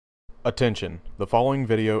Attention, the following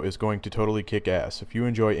video is going to totally kick ass. If you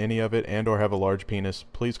enjoy any of it and or have a large penis,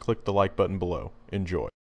 please click the like button below. Enjoy.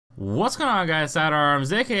 What's going on, guys?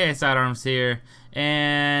 Sidearms, aka Sidearms here,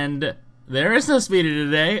 and there is no Speedy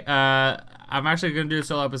today. I'm actually going to do a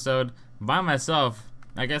solo episode by myself.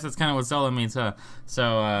 I guess that's kind of what solo means, huh?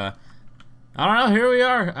 So, I don't know, here we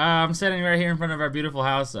are. I'm standing right here in front of our beautiful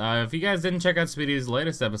house. If you guys didn't check out Speedy's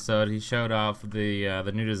latest episode, he showed off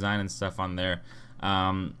the new design and stuff on there.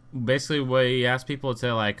 Basically we asked people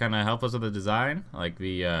to like kind of help us with the design, like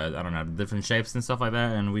the I don't know, different shapes and stuff like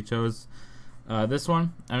that, and we chose this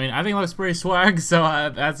one. I mean, I think it looks pretty swag, so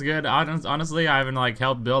that's good. Honestly, I haven't like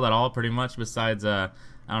helped build at all pretty much, besides I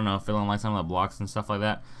don't know, filling like some of the blocks and stuff like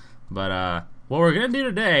that. But what we're gonna do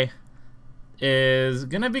today is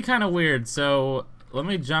gonna be kind of weird, so let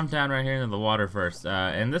me jump down right here into the water first.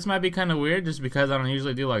 And this might be kind of weird just because I don't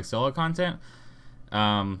usually do like solo content.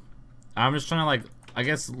 I'm just trying to, like, I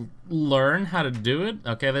guess, learn how to do it.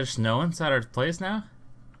 Okay, there's snow inside our place now.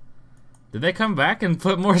 Did they come back and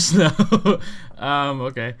put more snow?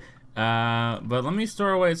 Okay. But let me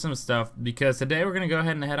store away some stuff, because today we're going to go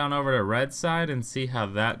ahead and head on over to Red Side and see how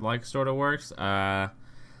that, like, sort of works. But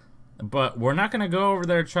we're not going to go over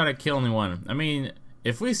there to try to kill anyone. I mean,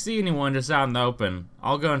 if we see anyone just out in the open,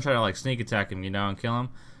 I'll go and try to, like, sneak attack him, you know, and kill him.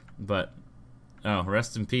 But, oh,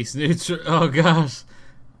 rest in peace, Neutral. Oh, gosh.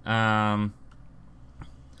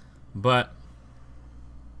 But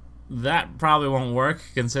that probably won't work,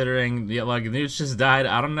 considering like Newt just died.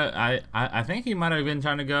 I don't know. I think he might have been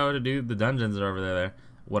trying to go to do the dungeons over there,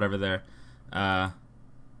 whatever there.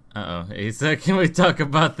 Uh-oh. He said, "Can we talk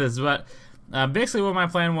about this?" But basically, what my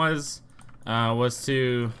plan was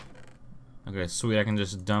to. Okay, sweet. I can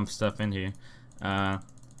just dump stuff in here.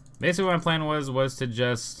 Basically, what my plan was to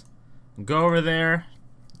just go over there,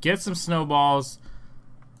 get some snowballs,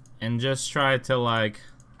 and just try to like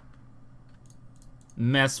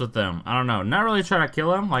mess with them. I don't know, not really try to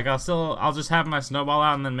kill them. Like I'll just have my snowball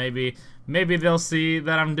out, and then maybe they'll see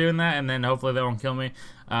that I'm doing that, and then hopefully they won't kill me.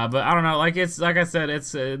 But I don't know. Like it's like I said,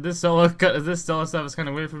 it's this solo stuff is kind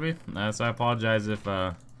of weird for me. So I apologize if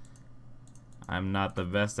I'm not the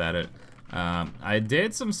best at it. I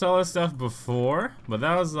did some solo stuff before, but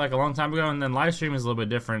that was like a long time ago, and then live stream is a little bit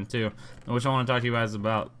different too, which I want to talk to you guys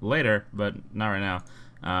about later, but not right now.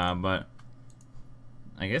 But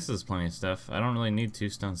I guess there's plenty of stuff. I don't really need 2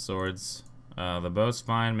 stone swords. The bow's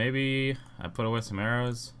fine. Maybe I put away some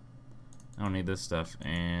arrows. I don't need this stuff.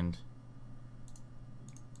 And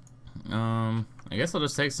I guess I'll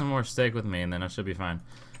just take some more steak with me, and then I should be fine.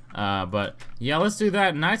 But yeah, let's do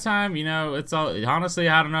that. Nighttime, you know, it's all honestly,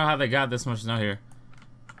 I don't know how they got this much snow here.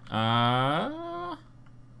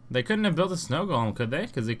 They couldn't have built a snow golem, could they?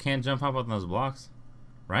 Because they can't jump up on those blocks,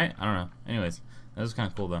 right? I don't know. Anyways, that was kind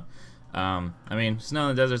of cool though. I mean, snow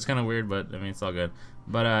in the desert's kind of weird, but I mean, it's all good.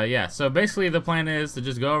 But yeah, so basically the plan is to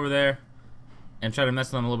just go over there and try to mess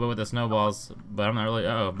with them a little bit with the snowballs. But I'm not really.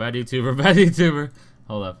 Uh oh, bad YouTuber, bad YouTuber.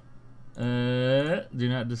 Hold up. Do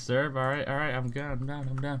not disturb. All right, I'm good. I'm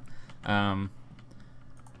down.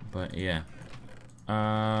 But yeah.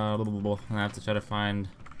 I'm gonna have to try to find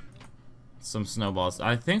some snowballs.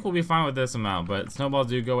 I think we'll be fine with this amount, but snowballs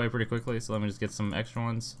do go away pretty quickly, so let me just get some extra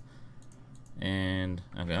ones. And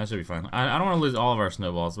okay, that should be fine. I don't want to lose all of our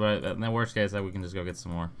snowballs, but in the worst case, we can just go get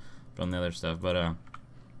some more from the other stuff. But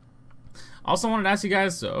also wanted to ask you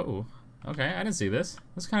guys. Oh, okay, I didn't see this.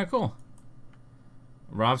 That's kind of cool.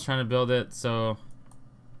 Rob's trying to build it so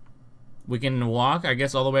we can walk, I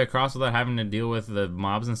guess, all the way across without having to deal with the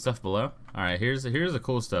mobs and stuff below. All right, here's the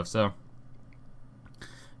cool stuff. So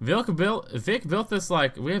Vic built this,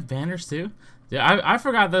 like, we have banners too. Yeah, I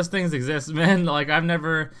forgot those things exist, man. Like, I've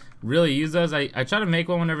never really used those. I tried to make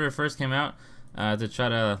one whenever it first came out, to try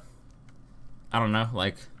to, I don't know,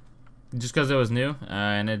 like, just because it was new,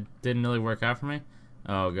 and it didn't really work out for me.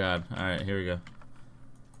 Oh god. All right, here we go.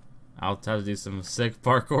 I'll try to do some sick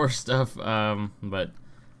parkour stuff. But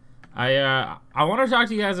I want to talk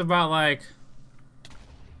to you guys about like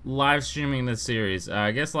live streaming this series.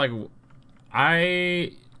 I guess like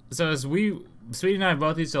so as Sweetie and I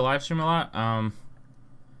both used to live stream a lot,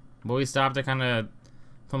 but we stopped to kind of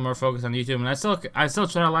put more focus on YouTube, and I still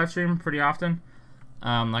try to live stream pretty often.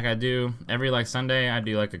 Like I do every like Sunday, I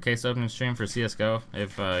do like a case opening stream for CS:GO.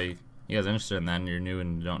 If you guys are interested in that and you're new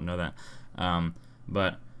and don't know that,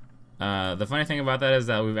 but the funny thing about that is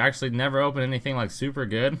that we've actually never opened anything like super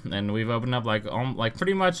good, and we've opened up like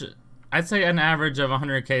pretty much, I'd say an average of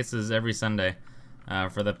 100 cases every Sunday,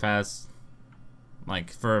 for the past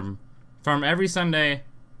like from every Sunday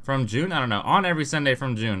from June. I don't know, on every Sunday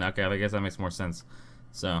from June. Okay, I guess that makes more sense.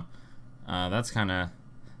 So that's kind of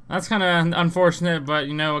That's kind of unfortunate, but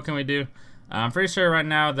you know what can we do? I'm pretty sure right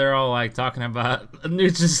now they're all like talking about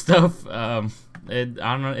Nucha stuff. I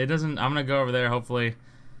don't know. It doesn't. I'm gonna go over there. Hopefully,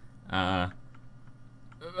 I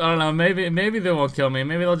don't know. Maybe they won't kill me.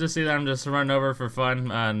 Maybe they'll just see that I'm just running over for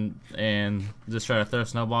fun and just try to throw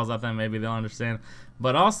snowballs at them. Maybe they'll understand.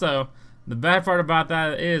 But also, the bad part about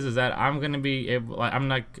that is that I'm gonna be able. Like, I'm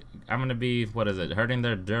gonna be, what is it? Hurting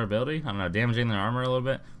their durability. I don't know, damaging their armor a little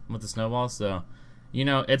bit with the snowballs. So, you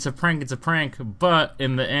know, it's a prank. It's a prank. But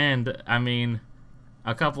in the end, I mean,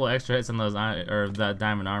 a couple of extra hits on those or that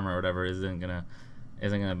diamond armor or whatever isn't gonna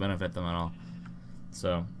benefit them at all.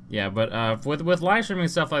 So yeah, but with live streaming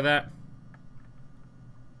and stuff like that,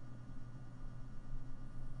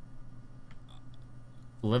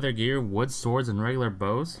 leather gear, wood swords, and regular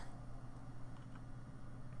bows.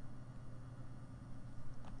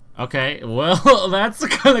 Okay, well that's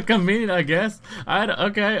kind of convenient, I guess.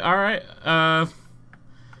 Okay, all right.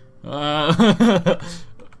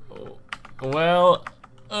 Well.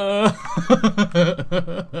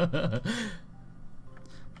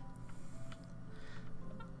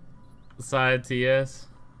 Side TS.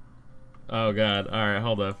 Oh god. Alright,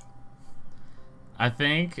 hold up. I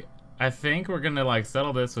think we're gonna like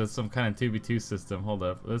settle this with some kind of 2v2 system. Hold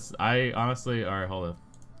up. I honestly, alright, hold up.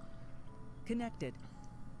 Connected.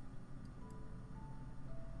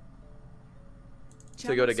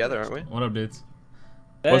 To go together, aren't we? What up, dudes?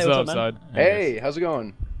 Hey, What's up, man? Side? Hey, how's it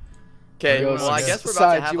going? Okay, well, I guess we're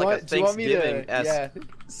about to have like a do you want me to, Thanksgiving-esque. yeah.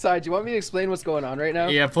 Side, do you want me to explain what's going on right now?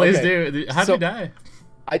 Yeah, please Okay. do. How'd you die?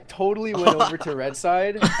 I totally went over to Red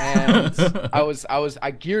Side and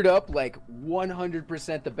I geared up like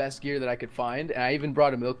 100% the best gear that I could find, and I even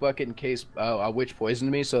brought a milk bucket in case a witch poisoned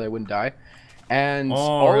me so they wouldn't die. And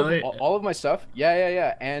all of my stuff,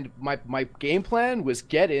 yeah. And my game plan was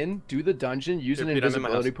get in, do the dungeon, use an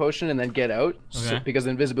invisibility potion, and then get out. Okay. So, because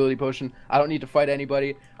the invisibility potion, I don't need to fight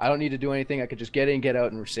anybody. I don't need to do anything. I could just get in, get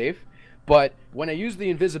out, and we're safe. But when I used the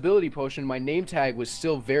invisibility potion, my name tag was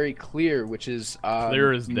still very clear, which is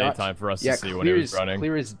clear as daytime for us to see when it was running.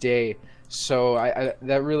 Clear as day. So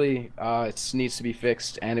that really needs to be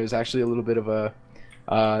fixed, and it was actually a little bit of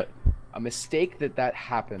a mistake that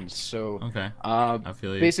happened. So okay, I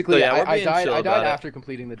feel you. Basically, So, yeah, I died about after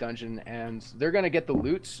completing the dungeon, and they're gonna get the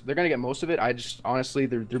loot. They're gonna get most of it. I just honestly,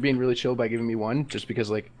 they're being really chill by giving me one, just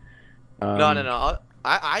because like. No.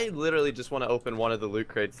 I literally just want to open one of the loot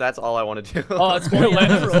crates. That's all I want to do. Oh, it's cool. Like,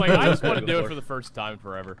 I just want to do it for the first time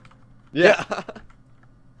forever. Yeah.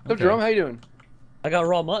 So Jerome, how you doing? I got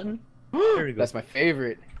raw mutton. There you go. That's my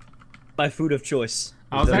favorite. My food of choice.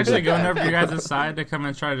 I was actually going over to you guys' side to come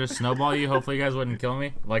and try to just snowball you. Hopefully you guys wouldn't kill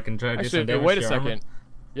me. Like, and try to do some damage wait to a your armor. second.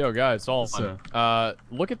 Yo, guys,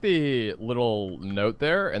 look at the little note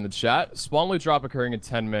there in the chat. Spawn loot drop occurring in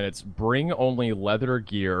 10 minutes. Bring only leather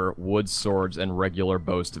gear, wood swords, and regular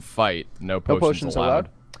bows to fight. No potions allowed.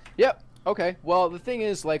 Yep. Okay. Well, the thing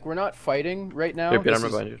is, like, we're not fighting right now.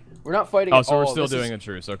 We're not fighting. Oh, so we're still doing a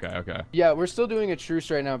truce. Okay. Yeah, we're still doing a truce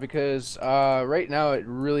right now because right now it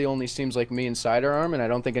really only seems like me and Sidearm, and I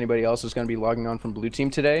don't think anybody else is going to be logging on from Blue Team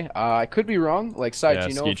today. I could be wrong. Like, Side, do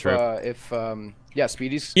you know if yeah,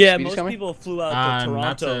 Speedy's most coming? people flew out to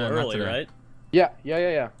Toronto early, right? Yeah,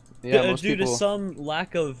 most due people... to some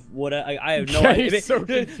lack of what I have no idea. So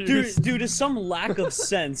due to some lack of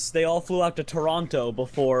sense, they all flew out to Toronto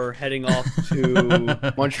before heading off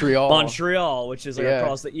to Montreal, which is like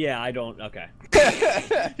across the. Yeah, I don't. Okay.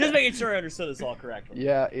 Just making sure I understood this all correctly.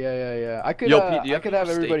 Yeah. I could I could have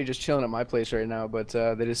everybody just chilling at my place right now, but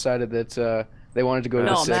they decided that they wanted to go to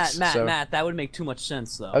the 6. Matt, that would make too much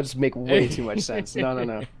sense though. That would just make way too much sense.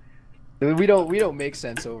 No. We don't make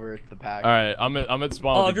sense over at the pack. All right, I'm at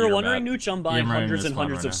spawn. Oh, if you're wondering, Nooch, I'm buying hundreds and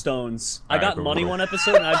hundreds of stones. I got money one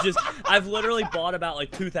episode, and I've literally bought about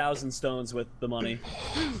like 2,000 stones with the money.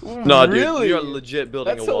 No, dude, really? you're legit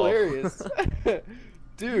building a wall. That's hilarious.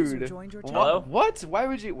 Dude, what?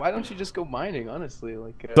 Why don't you just go mining? Honestly,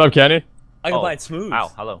 like. What's up, Kenny? I can buy it smooth. Ow,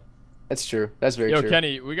 hello. That's true. That's very true. Yo,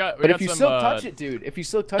 Kenny, we got But if you still touch it, dude,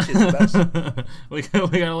 it's the best. we got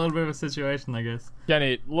a little bit of a situation, I guess.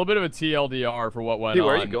 Kenny, a little bit of a TLDR for what went on.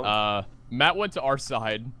 Where are you going? Matt went to our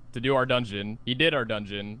side to do our dungeon. He did our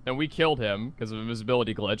dungeon, and we killed him because of a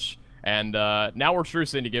visibility glitch. And now we're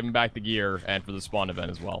trucing to give him back the gear and for the spawn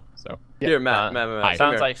event as well. So Here, Matt.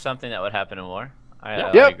 Sounds like something that would happen in war. I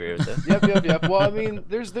agree with this. Yep. Well, I mean,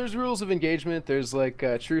 there's rules of engagement. There's like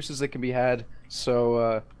truces that can be had.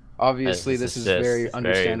 So obviously, this is very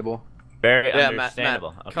understandable. Very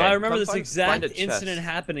understandable. Matt, okay. I remember this exact incident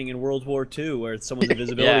happening in World War II where someone's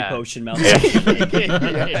invisibility potion melted.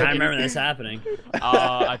 I remember this happening.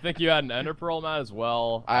 I think you had an ender pearl, Matt, as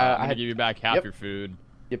well. I'm gonna give you back half your food.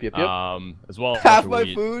 Yep. As well as Half a my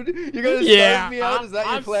wheat. food? You're gonna Yeah, starve me out? Is that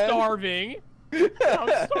your I'm plan? starving.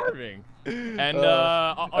 I'm starving. And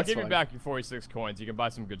I'll that's give you fine. back your 46 coins. You can buy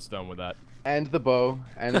some good stone with that. And the bow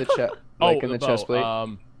and the chest, like in the chest plate. I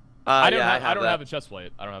don't yeah, have that. a chest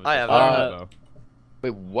plate. I don't have a I chest have plate. that. I don't have a bow.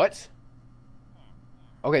 Wait, what?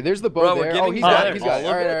 Okay, there's the bow Bro, we're there. giving Oh, he's you got all it. He's got it. of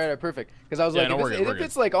All right, it? all right, perfect. Because I was Yeah, like, no, if, we're it's, good, we're if good.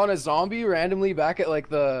 it's like on a zombie randomly back at like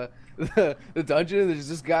the dungeon, there's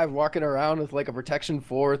this guy walking around with like a protection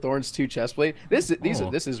 4, thorns 2 chest plate. This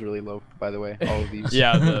is really low, by the way. All of these.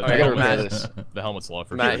 Yeah, the, I gotta helmet's- repair this. the helmet's low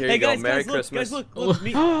for Matt, sure. here Hey you go. guys, Merry guys, Christmas. look,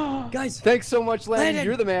 me. Guys, Thanks so much, Landon. Landon.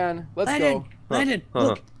 You're the man. Let's Landon, go. Landon, Huh.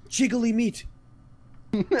 look, jiggly meat.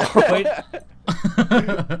 Wait,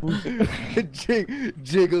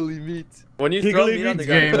 Jiggly meat. When you throw Giggly meat on the meat.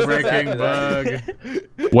 ground, Game-breaking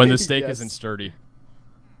bug. When the steak Yes. isn't sturdy.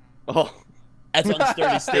 Oh, that's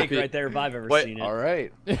unsturdy steak Pete. right there if I've ever Wait, seen it. All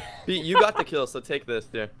right. Pete, you got the kill, so take this,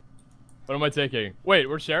 dear. What am I taking? Wait,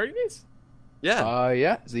 we're sharing these? Yeah.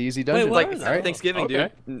 Yeah, it's the easy dungeon. what like are they? all right. Thanksgiving, Okay.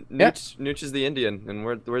 dude. Yeah. Nooch is the Indian, and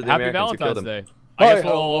we're the Happy Americans who killed Valentine's him. Day. I guess Hi,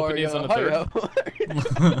 we'll how open are these ya? on the Hi, 3rd. how are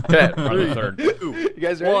ya? Okay. On the 3rd. You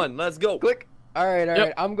guys ready? 1, let's go. Click. All right, all Yep.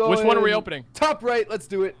 right. I'm going. Which one are we opening? Top right. Let's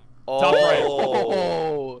do it. Top right.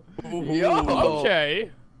 Oh, Yo.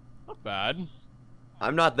 Okay. Not bad.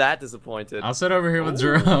 I'm not that disappointed. I'll sit over here with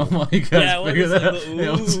Jerome while you guys Yeah, what figure is that it?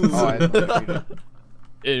 out. Ooh. Oh, I love it.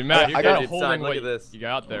 Hey, Matt, you're I kind got of it, holding son, look what at this. you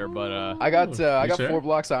got there, but I got sure? 4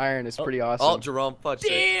 blocks of iron. It's pretty awesome. Oh, Jerome, fudge.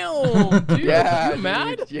 damn, dude, yeah, you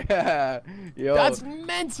mad? dude, yeah. Yo, That's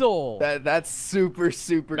mental. that's super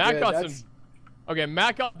Matt good. got That's, some. Okay,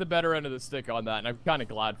 Matt got the better end of the stick on that, and I'm kind of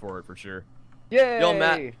glad for it for sure. Yay. Yo,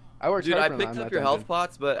 Matt. I worked Dude, hard I for them, picked I'm up not your done health good.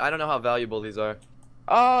 pots, but I don't know how valuable these are.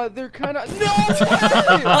 They're kind of no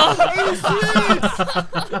way! Are you serious?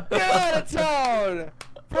 Get out of town,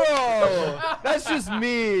 bro. That's just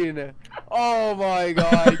mean. Oh my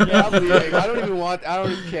god. Yeah, I'm leaving. I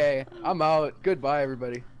don't even care. I'm out. Goodbye,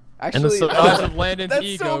 everybody. And the Actually, size of Landon's that's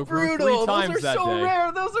ego so grew brutal. 3 times Those are that so day.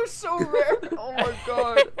 rare. Those are so rare. Oh my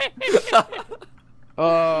god.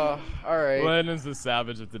 All right. Landon's the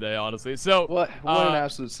savage of today, honestly. So What an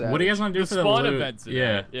absolute savage. What do you guys want to do the for the spawn loot? event today.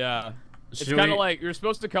 Yeah. Yeah. It's Should kind of we- like you're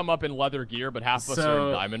supposed to come up in leather gear, but half of us are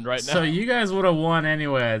in diamond right now. So you guys would have won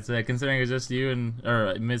anyway, I'd say, considering it's just you and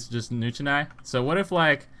it's just Nooch and I. So what if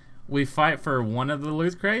like we fight for one of the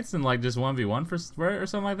loot crates and like just 1v1 for or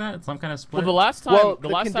something like that? Some kind of split. well, the last time Well, the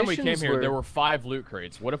the last time we came conditions here, were- there were 5 loot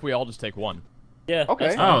crates. What if we all just take one? Yeah.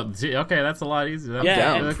 Okay. Oh, okay, that's a lot easier. That's, Yeah,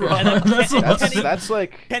 down. okay. and then That's a lot. That's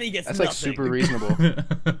like Kenny gets that's like nothing. super reasonable.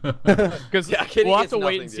 Because Yeah, Kitty we'll have gets to wait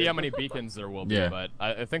nothing, and see dude. how many beacons there will be. Yeah. But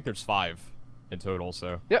I think there's 5 in total.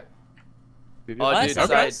 So Yep. Oh, Last dude, time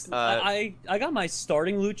besides, I got my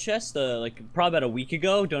starting loot chest like probably about a week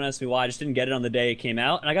ago. Don't ask me why. I just didn't get it on the day it came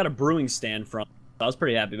out, and I got a brewing stand from. I was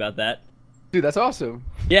pretty happy about that. Dude, that's awesome.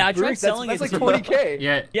 Yeah, I tried Brewing- selling that's it. like to 20k.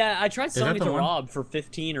 Yeah. Yeah, I tried selling that it the to one? Rob for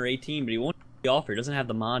 15 or 18, but he won't offer. He doesn't have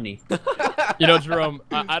the money. you know, Jerome,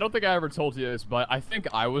 I don't think I ever told you this, but I think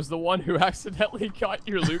I was the one who accidentally got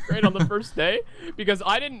your loot crate on the first day because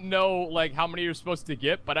I didn't know like how many you're supposed to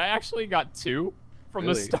get, but I actually got 2 from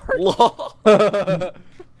the Really? start. Lol. Oh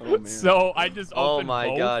man. So I just Oh opened my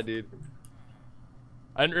both. god, dude.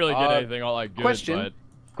 I didn't really get anything all that good. question.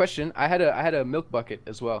 Question. I had a milk bucket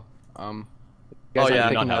as well. You Oh guys yeah,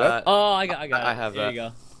 picking not that up? Oh, I got it. I have There that. you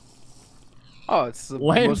go. Oh, it's the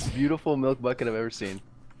Lance. most beautiful milk bucket I've ever seen.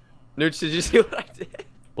 Nooch, did you see what I did?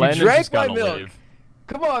 Landon's drank just my gotta milk. leave.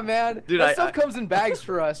 Come on, man. Dude, that stuff comes in bags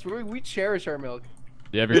for us. We cherish our milk.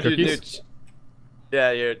 Do you have your Dude, cookies? Nooch.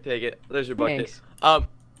 Yeah, here, take it. There's your bucket. Thanks.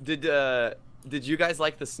 Did you guys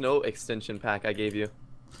like the snow extension pack I gave you?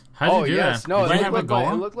 How'd you do yes. that? No, Did it you have a looked, like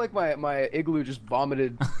golem? it looked like my igloo just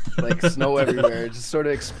vomited like snow everywhere. It just sort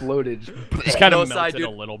of exploded. Just kind No of side, melted dude.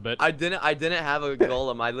 a little bit. I didn't have a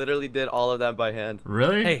golem. I literally did all of that by hand.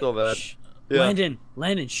 Really? Hey, So bad. shh. Yeah.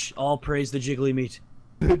 Landon, shh. All praise the jiggly meat.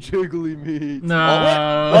 The jiggly meat. No.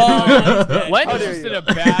 Oh, okay. Landon's How dare just you. in a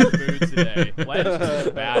bad mood today. Landon's just in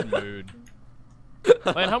a bad mood.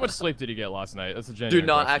 Land, how much sleep did you get last night? That's a genuine Dude,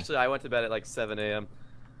 not question. actually. I went to bed at like 7 a.m.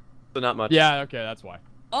 So not much. Yeah, okay, that's why.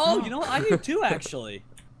 Oh, you know what? I did too, actually.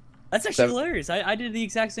 That's actually Seven- hilarious. I did the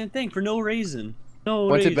exact same thing for no reason. No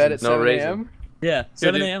Went to reason. bed at No 7 reason. a.m. Yeah,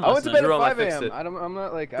 7 dude, a.m. I went last to night. bed at Jerome, I 5 fixed a.m. it. I'm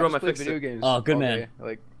not like I Jerome, just I play fixed video it. games. Oh, good all man. day.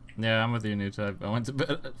 Like Yeah, I'm with you, Nooch. I went to bed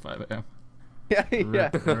at 5 a.m. yeah,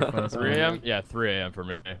 yeah. 3 a.m.? Yeah, 3 a.m. for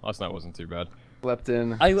me. Last night wasn't too bad. Slept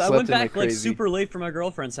in. I slept went in back like crazy. super late from my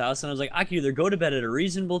girlfriend's house, and I was like, I could either go to bed at a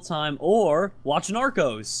reasonable time or watch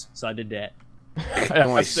Narcos. So I did that. I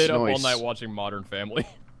Nice, stayed up all nice. night watching Modern Family.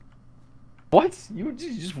 What? You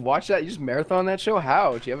just watch that? You just marathon that show?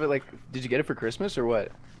 How? Did you have it like? Did you get it for Christmas or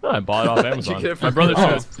what? No, I bought it off Amazon. get it for My brother showed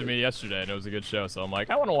Christmas? it to me yesterday, and it was a good show. So I'm like,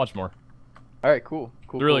 I want to watch more. All right, cool.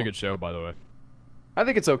 It's a really good show, by the way. I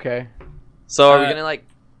think it's okay. So are we gonna like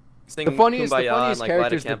sing The funniest Kumbaya and like light a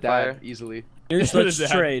characters that campfire? die easily. Here's What let's is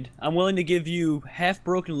that? trade. I'm willing to give you half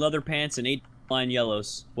broken leather pants and 8 line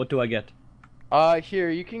yellows. What do I get? Here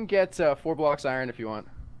you can get 4 blocks iron if you want.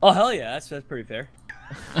 Oh hell yeah, that's pretty fair.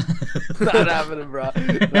 Not happening, bro. Not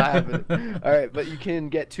happening. All right, but you can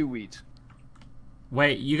get 2 wheat.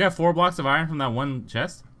 Wait, you got 4 blocks of iron from that one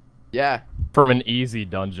chest? Yeah. From an easy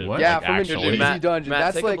dungeon. What? Yeah, like, from an actually. easy Matt, dungeon. Matt,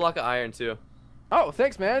 That's take like. a block of iron too. Oh,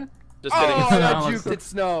 thanks, man. Just kidding. Oh, that No, juked it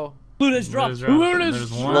snow. Luna's dropped. There's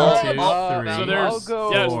 1, dropped. 2, 3. So there's I'll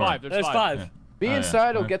go- yeah, there's Four. 5. There's 5. Yeah. Me Oh, and yeah.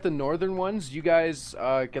 Side will Okay. get the northern ones. You guys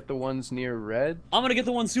get the ones near red. I'm gonna get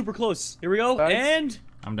the one super close. Here we go. Sides? And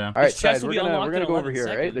I'm down. All right, This chest Side, will we're be gonna unlocked in go over 11 here,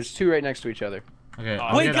 right? seconds. There's 2 right next to each other. Okay.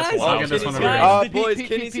 Wait, guys, I'll get this one over guys, here. the- Boys, Pete,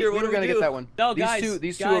 Kenny's here. What we do were gonna we get do? that one. no, these guys, two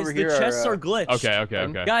guys, over the here chests are. are glitched.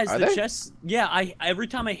 Okay. Guys, Are the they? chests. Yeah, every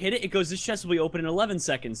time I hit it, it goes. This chest will be open in 11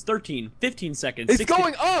 seconds, 13, 15 seconds. It's 16.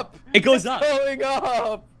 going up. It goes It's up. going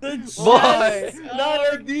up. The Why? chests Not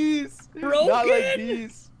are like these. broken. Not like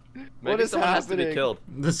these. Maybe What is someone has to be happening? killed.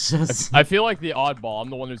 This just. I feel like the oddball. I'm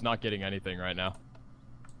the one who's not getting anything right now.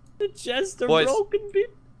 The chests are Boys. broken, Pete.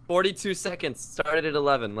 42 seconds. Started at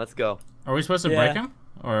 11. Let's go. Are we supposed to Yeah. break him?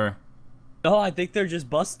 Or. No, I think they're just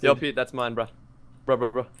busted. Yo, Pete, that's mine, bro.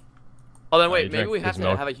 Bro. Oh, then you wait. Maybe drank we his have to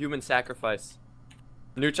milk. have a human sacrifice.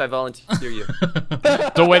 Nooch, I volunteer you.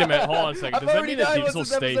 So wait a minute. Hold on a second. I've Does that already mean that died these once will this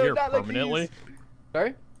stay episode, here not like permanently? these.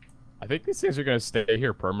 Sorry. I think these things are gonna stay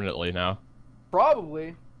here permanently now.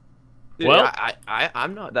 Probably. Dude, Well-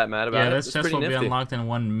 I'm not that mad about Yeah, it. this It's chest pretty will be nifty. unlocked in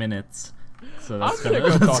 1 minute. So I'm that's gonna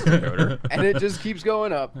go talk to Coder. And it just keeps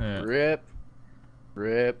going up. Yeah.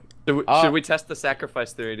 Rip. Should we test the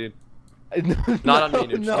sacrifice theory, dude? Not on me,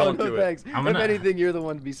 Nooch. No, Don't no, do it. thanks. I'm If gonna- anything, you're the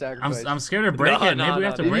one to be sacrificed. I'm scared to break No, it. no, Maybe we no,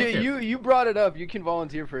 have to no. break it. You brought it up. You can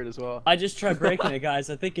volunteer for it as well. I just tried breaking it, guys.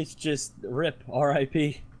 I think it's just rip.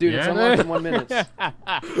 R.I.P. Dude, it's Yeah? unlocked in 1 minute. We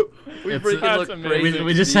It's- freaking that's look amazing. crazy.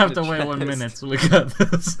 We just have to Need wait 1 test. minute. So we got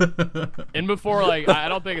this. And before, like, I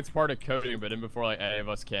don't think it's part of coding, but in before, like, any of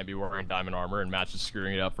us can't be wearing diamond armor, and Matt's just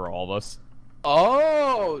screwing it up for all of us.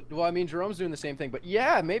 Oh, well, I mean, Jerome's doing the same thing, but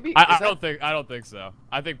yeah, maybe. I is that- don't think so.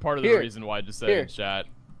 I think part of the Here. reason why I just said Here. in chat.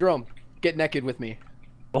 Jerome, get naked with me.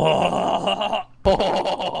 Oh.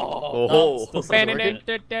 Still says working. Is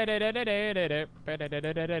that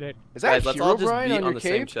Guys, let's all Hero just Brian beat on on your the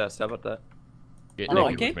same cape? chest. How about that? Get Oh,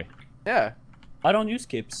 naked okay. with me. Yeah. I don't use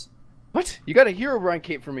capes. What? You got a Hero Brian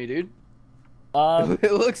cape for me, dude.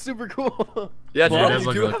 It looks super cool. Yeah, Well, it Jerome, does you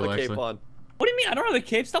look do really have cool, a cape actually. on. What do you mean? I don't have a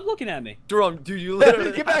cape. Stop looking at me. Jerome, dude, you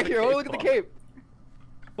literally Get back have a here. Oh, cape look at the on. cape.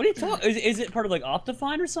 What are you talking? Is it part of like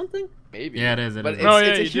Optifine or something? Maybe. Yeah, it is, it But is. it's, Oh, it's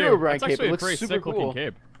yeah, a you Hero do. Brian That's cape. actually It a looks pretty super sick looking cool.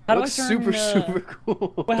 cape. How It do I looks turn? super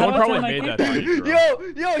cool. Wait, how Someone do I probably turn my made cape? that for you,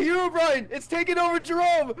 Jerome. Yo, Hero Brian, it's taking over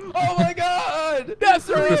Jerome. Oh my God. That's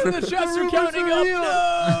the reason the chests are rumors counting are up. real.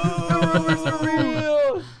 The rumors are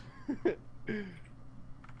real.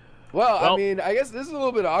 Well, I mean, I guess this is a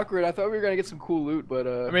little bit awkward. I thought we were gonna get some cool loot, but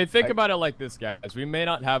I mean, think about it like this, guys. We may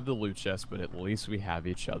not have the loot chest, but at least we have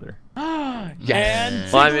each other. And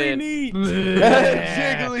Well, I jiggly mean- meat.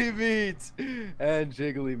 and jiggly meat and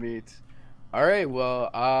jiggly meat. All right, well,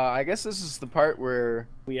 I guess this is the part where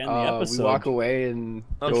We end the episode. we walk away and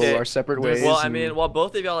Okay. go our separate ways. Well, I and- mean, while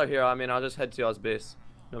both of y'all are here, I mean, I'll just head to y'all's base.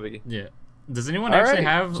 No biggie. Yeah. Does anyone All actually right.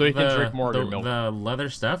 have So you the, can drink more of your milk. the leather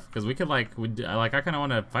stuff? Because we could I kind of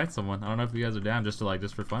want to fight someone. I don't know if you guys are down just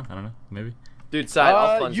for fun. I don't know. Maybe. Dude, side,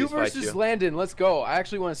 I'll you funsies fight versus you. Landon, let's go. I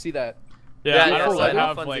actually want to see that. Yeah, Yeah, I don't side, really I'll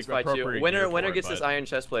have funsies like fight you. appropriate Winner gear for gets it, this but- iron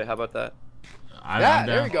chest plate. How about that? I'm Yeah, down.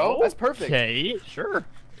 there we go. That's perfect. Okay, sure.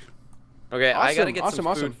 Okay, I gotta Awesome, get awesome, some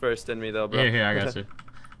awesome. food first in me though, bro. Here, I got you.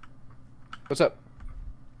 What's up?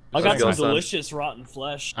 I got Let's some go, son. delicious rotten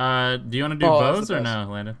flesh. Do you want to do Oh, that's bows the or best.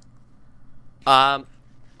 no, Landon?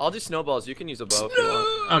 I'll do snowballs. You can use a bow if you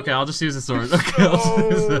want. Okay, I'll just use a sword. Okay.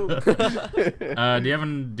 I'll just use do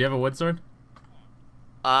you have a wood sword?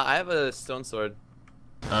 I have a stone sword.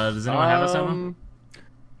 Does anyone have a stone?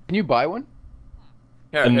 Can you buy one?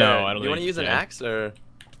 Here, No, here. I don't You want to think use an you can. axe or?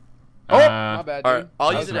 Oh, Uh, my bad, dude. Alright, I'll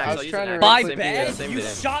I use was- an I axe. was I'll use trying an to axe. My same thing, bad. same You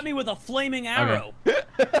thing. shot me with a flaming arrow.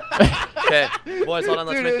 Okay, boys, hold on.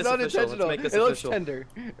 Let's Dude, make it's this official. Let's unintentional. make this It looks official. tender.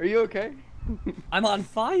 Are you okay? I'm on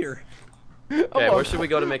fire. Okay, where should we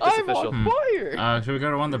go to make this I'm official? on fire. should we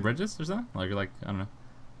go to one of the bridges or something? Like I don't know.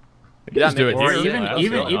 Yeah, Just do make it Or here. even Yeah,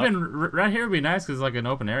 even that's even right here would be nice because it's like an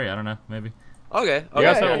open area. I don't know. Maybe. Okay.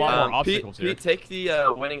 guys have a lot more obstacles Pete, here. Pete, take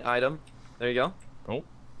the winning item. There you go. Oh,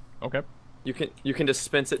 okay. You can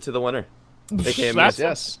dispense it to the winner. AKA me.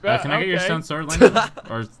 Yes. Can I get your stone sword, Landon?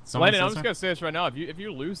 Or someone? Landon, I'm just gonna say this right now. If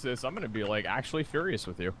you lose this, I'm gonna be like actually furious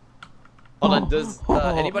with you. Hold on. Does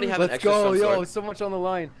anybody have an extra stone sword? Yo, so much on the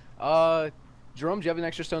line. Jerome, do you have an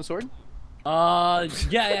extra stone sword?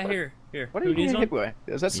 Yeah, here. What are you getting hit by?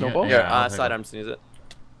 Is that snowball? Here, I'll take sidearm sneeze it.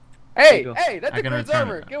 Hey, go. that I can degrades return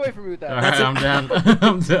armor. it. Get away from me with that. Alright, I'm down.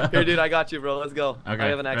 I'm down. Here, dude, I got you, bro. Let's go. Okay, I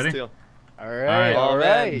have an axe ready? too. Alright, All right.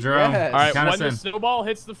 alright. Jerome. Yes. All right, Count when us the in. snowball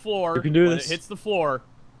hits the floor, You can do when this. it hits the floor,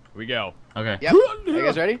 we go. Okay. Yep. Are you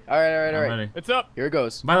guys ready? Alright. I'm ready. It's up. Here it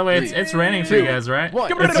goes. By the way, it's raining for you 2, guys, right?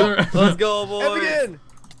 1. It's Let's go, And boys. begin.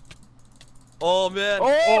 Oh man.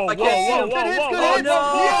 Oh, I can't see him. Good hits.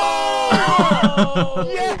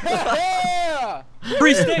 Yeah!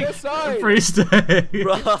 Free steak. Good side. Free stay.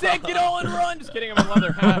 Bro. Take it all and run. Just kidding. I'm a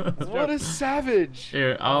leather hat. What a savage.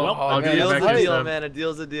 Here, I'll man, give you Deal's back a your deal, stuff. man. A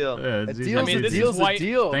deal's a deal. Yeah, A it's easy. deal's I mean, a this is deal's a white.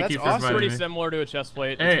 deal. Thank That's you for awesome. providing Pretty me. similar to a chest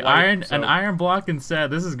plate. Hey, It's white, an so- iron block and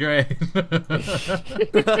set. This is great.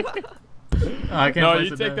 I can't No, place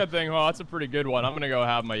you it take down. that thing. Well, that's a pretty good one. I'm gonna go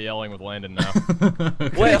have my yelling with Landon now.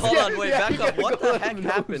 Wait, hold on, wait, yeah, back you up. gotta What go the let heck him know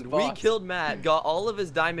who's happened? We boss. killed Matt, got all of his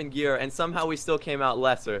diamond gear, and somehow we still came out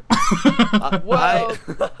lesser. Well,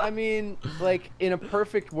 I mean, like, in a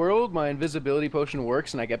perfect world, my invisibility potion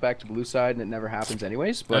works and I get back to blue side and it never happens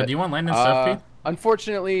anyways, but... do you want Landon's stuff, Pete?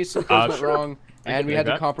 Unfortunately, some things went sure. wrong, and we do had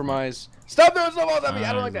to that. compromise. Stop throwing snowballs at me!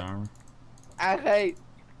 I don't like that. Arm. Arrête.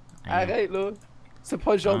 Arrête, là. C'est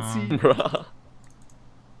pas gentil. Bruh.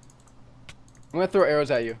 I'm gonna throw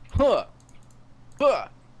arrows at you. Huh. Huh.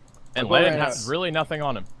 And Well, Landon right has now. really nothing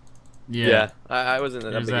on him. Yeah, I wasn't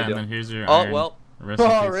that Here's big a that, and deal. then here's your Oh, iron. well. Rest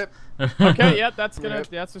in Oh, peace. rip. Okay, yeah, that's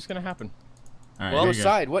Yep. just gonna happen. All right, Well, here you go.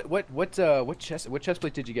 Side. What chest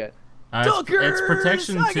plate did you get? It's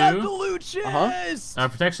protection 2. loot chest!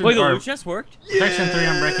 Protection Wait, the or loot chest worked? protection 3.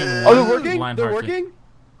 I'm breaking 1. Oh, they're working? Line They're heart. working?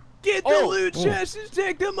 Get the loot chests and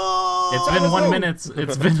take them all! It's been 1 minute.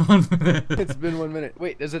 It's been 1 minute. It's been 1 minute.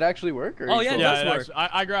 Wait, does it actually work? Or Oh, are you yeah, still- it Yeah, does it work. actually,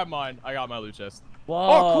 I grabbed mine. I got my loot chest. Whoa.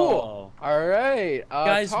 Oh, cool. All right.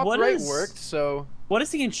 Guys, top what right is- worked, so What does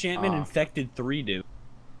the enchantment Ah. Infected 3 do?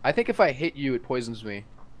 I think if I hit you, it poisons me.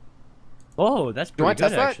 Oh, that's Do you pretty want to good,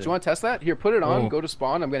 test that? actually. Do you want to test that? Here, put it on. Oh. Go to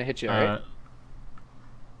spawn. I'm gonna hit you. All right.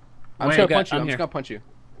 I'm wait, just gonna okay, punch you. I'm I'm just here. gonna punch you.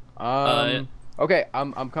 Okay.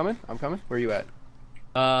 I'm coming. I'm coming. Where are you at?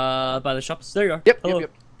 By the shops. There you are. Yep. Hello.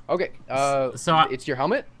 Yep. Okay. So it's your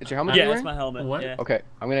helmet. It's your helmet. Yeah, you're that's wearing? my helmet. What? Yeah. Okay.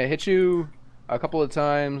 I'm gonna hit you a couple of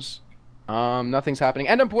times. Nothing's happening,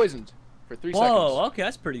 and I'm poisoned for 3 seconds. Whoa, okay,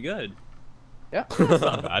 that's pretty good. Yeah. That's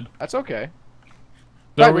not bad. That's okay.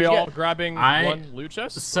 So Right, are we what'd you all get? grabbing I- one loot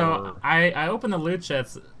chest? So or- I opened the loot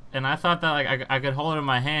chest and I thought that like I could hold it in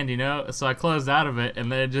my hand, you know. So I closed out of it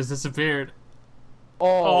and then it just disappeared.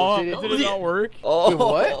 Oh, Oh, did did it not work? Oh,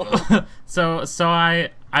 Wait, what? so I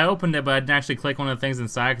opened it, but I didn't actually click one of the things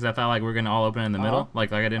inside because I thought like we are gonna all open it in the middle.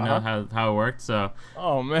 Like I didn't know how it worked. So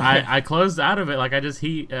Oh man. I closed out of it. Like I just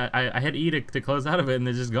I hit E to close out of it and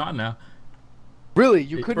it's just gone now. Really?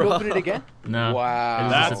 You couldn't open it again? No. Wow. It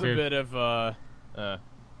just That's a disappeared. bit of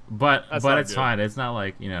But That's but not it's good. fine. It's not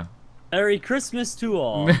like, you know. Merry Christmas to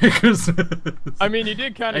all. Merry Christmas. I mean, you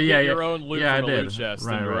did kind of Yeah, get yeah. your own loot Yeah, from I the did. loot chest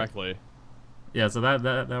Right, right. indirectly. Yeah, so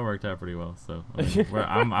that worked out pretty well. So I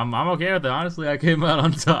mean, I'm okay with it. Honestly, I came out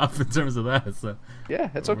on top in terms of that. So Yeah,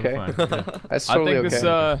 that's we're okay. fine. Yeah. That's I totally think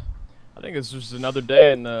okay. I think it's just another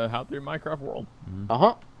day in the How 3 Minecraft world.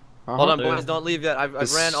 Uh-huh. hold on, boys, don't leave yet. I've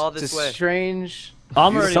ran all this way. Strange.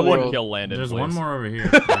 I'm already Someone world. kill Landon, There's please. one more over here.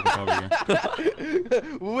 I can probably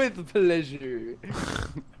get. With pleasure.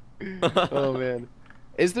 Oh man.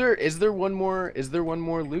 Is there one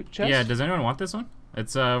more loot chest? Yeah, does anyone want this one?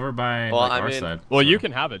 It's over by Well, like, I our mean- side. Well, so- you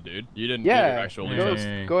can have it, dude. You didn't get your Yeah. actual Yeah, loot Go, chest.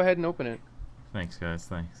 yeah, yeah. go ahead and open it. Thanks, guys.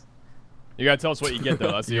 Thanks. You gotta tell us what you get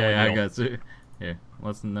though. That's the Yeah, only I deal. got you. Here,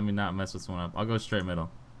 let me not mess this one up. I'll go straight middle.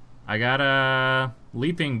 I got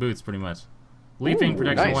leaping boots, pretty much. Leaping Ooh,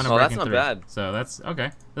 protection nice. 1 and Oh, that's breaking not 3. bad. So that's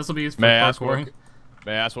okay. This will be used for May I ask parkouring.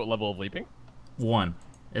 May I ask what level of leaping? 1.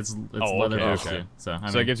 It's Oh, leather okay, boots okay. too. So I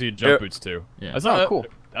So mean, it gives you jump Here- boots too. Yeah. That's Oh, not cool.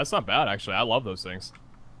 That's not bad actually. I love those things.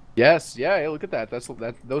 Yes, yeah, look at that.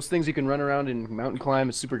 Those things you can run around and mountain climb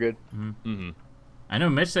is super good. Mm-hmm. I know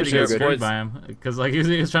Mitch said he For got sure, screwed boys. by him because like he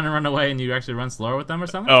was trying to run away and you actually run slower with them or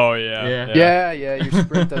something. Oh yeah. Yeah. Yeah, your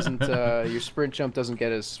sprint doesn't your sprint jump doesn't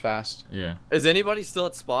get as fast. Yeah. Is anybody still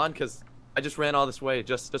at spawn? Because I just ran all this way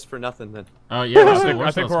just for nothing then. Oh yeah.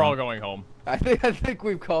 I think we're all going home. I think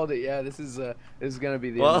we've called it. Yeah, this is gonna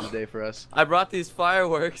be the Well- end of the day for us. I brought these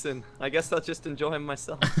fireworks and I guess I'll just enjoy them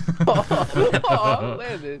myself. Oh,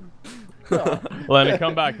 Landon. Oh. Landon,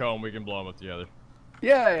 come back home. We can blow them up together.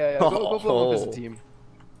 Yeah. Go blow up as a team.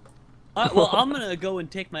 Well, I'm gonna go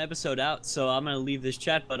and take my episode out, so I'm gonna leave this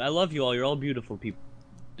chat. But I love you all. You're all beautiful people.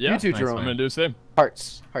 Yeah, you too, thanks, Jerome. I'm gonna do the same.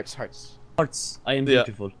 Hearts, hearts, hearts. Hearts. I am Yeah.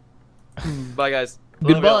 beautiful. Bye, guys.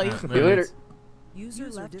 Goodbye. Yeah, See you later. User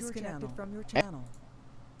left disconnected from your channel.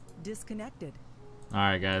 Disconnected.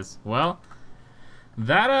 Alright, guys. Well,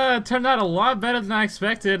 that turned out a lot better than I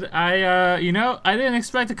expected. You know, I didn't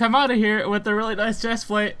expect to come out of here with a really nice chest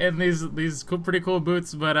plate and these cool, pretty cool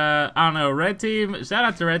boots. But I don't know. Red Team, shout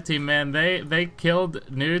out to Red Team, man. They killed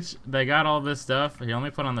Nooch. They got all this stuff. Here, let me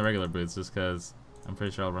put on the regular boots just because I'm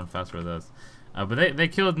pretty sure I'll run faster with those. But they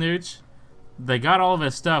killed Nooch. They got all of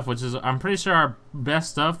his stuff, which is, I'm pretty sure, our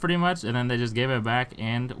best stuff, pretty much. And then they just gave it back,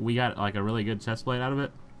 and we got like a really good chest plate out of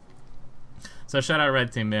it. So shout out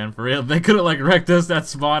Red Team, man, for real. They could have like wrecked us that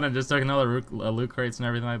spawn and just took another loot crates and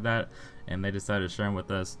everything like that, and they decided to share them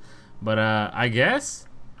with us. But I guess,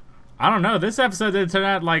 I don't know. This episode didn't turn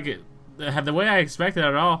out like the way I expected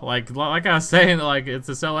at all. Like I was saying, like it's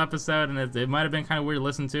a solo episode, and it might have been kind of weird to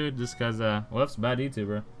listen to just because. Whoops, bad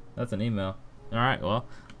YouTuber. That's an email. All right, well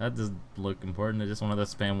that doesn't look important. It's just one of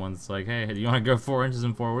those spam ones. Like, hey, do you want to go 4 inches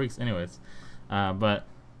in 4 weeks? Anyways, but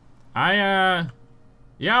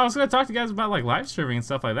yeah, I was gonna talk to you guys about like live streaming and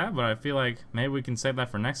stuff like that, but I feel like maybe we can save that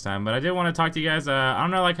for next time. But I did want to talk to you guys. I don't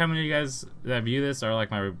know like how many of you guys that view this are like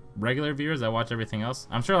my regular viewers that watch everything else.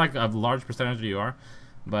 I'm sure like a large percentage of you are,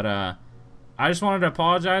 but I just wanted to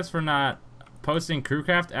apologize for not posting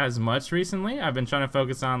Crewcraft as much recently. I've been trying to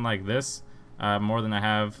focus on like this more than I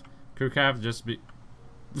have Crewcraft. Just be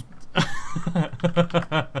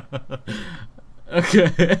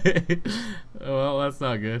okay. Well, that's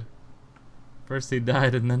not good. First he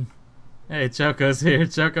died and then, hey, Choco's here.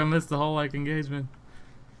 Choco missed the whole like engagement.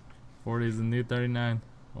 40 is the new 39.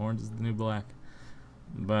 Orange is the new black.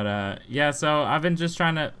 But yeah, so I've been just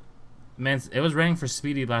trying to, man, it was raining for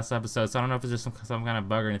Speedy last episode, so I don't know if it's just some kind of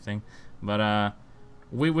bug or anything. But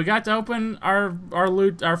we got to open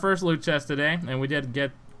our first loot chest today, and we did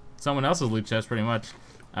get someone else's loot chest pretty much.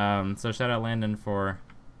 So shout out Landon for,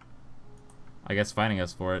 I guess, fighting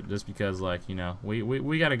us for it, just because, like, you know,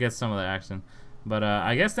 we got to get some of the action. But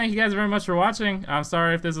I guess thank you guys very much for watching. I'm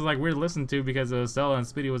sorry if this is like weird to listen to because Stella and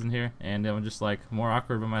Speedy wasn't here, and I'm just like more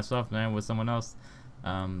awkward by myself than with someone else.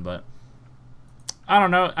 But I don't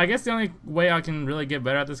know. I guess the only way I can really get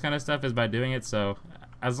better at this kind of stuff is by doing it. So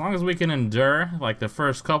as long as we can endure like the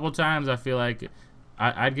first couple times, I feel like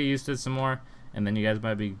I'd get used to it some more, and then you guys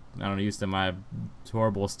might be, I don't know, used to my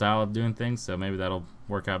horrible style of doing things. So maybe that'll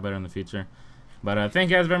work out better in the future. But thank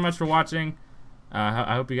you guys very much for watching.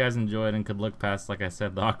 I hope you guys enjoyed and could look past, like I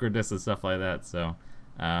said, the awkwardness and stuff like that. So,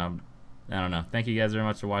 I don't know. Thank you guys very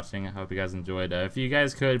much for watching. I hope you guys enjoyed. If you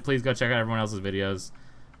guys could, please go check out everyone else's videos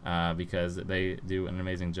because they do an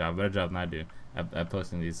amazing job, better job than I do at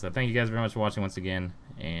posting these. So thank you guys very much for watching once again,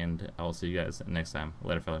 and I will see you guys next time.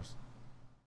 Later, fellas.